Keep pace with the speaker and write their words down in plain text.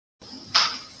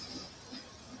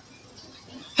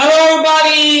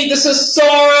this is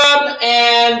Saurabh,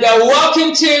 and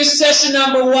welcome to session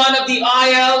number 1 of the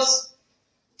IELTS.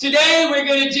 Today we're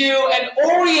going to do an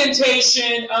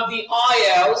orientation of the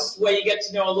IELTS, where you get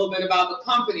to know a little bit about the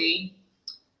company.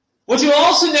 What you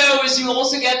also know is you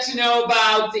also get to know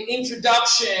about the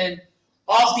introduction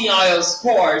of the IELTS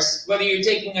course, whether you're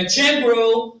taking a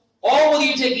general or whether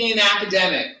you're taking an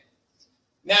academic.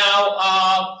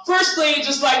 Now, firstly, I'd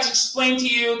just like to explain to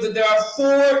you that there are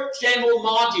 4 general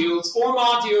modules, 4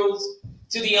 modules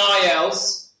to the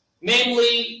IELTS,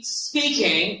 namely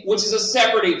speaking, which is a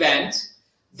separate event.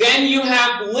 Then you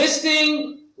have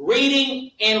listening, reading,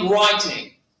 and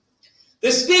writing.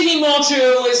 The speaking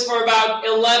module is for about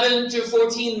 11 to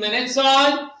 14 minutes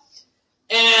on,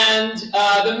 and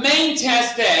the main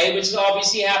test day, which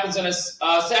obviously happens on a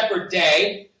separate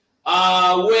day,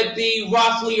 would be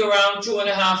roughly around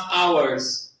 2.5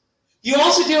 hours. You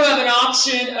also do have an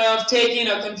option of taking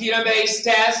a computer-based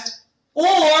test,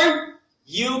 or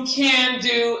you can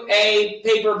do a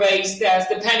paper-based test,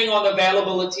 depending on the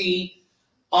availability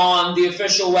on the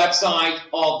official website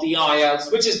of the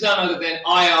IELTS, which is none other than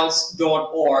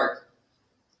IELTS.org.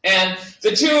 And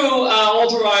the 2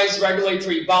 authorized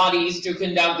regulatory bodies to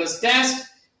conduct this test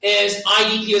is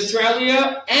IDP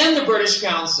Australia and the British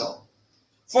Council.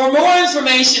 For more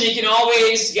information, you can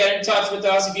always get in touch with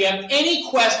us. If you have any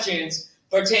questions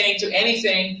pertaining to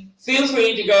anything, feel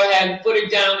free to go ahead and put it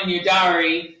down in your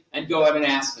diary and go ahead and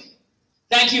ask me.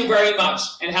 Thank you very much,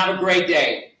 and have a great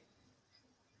day.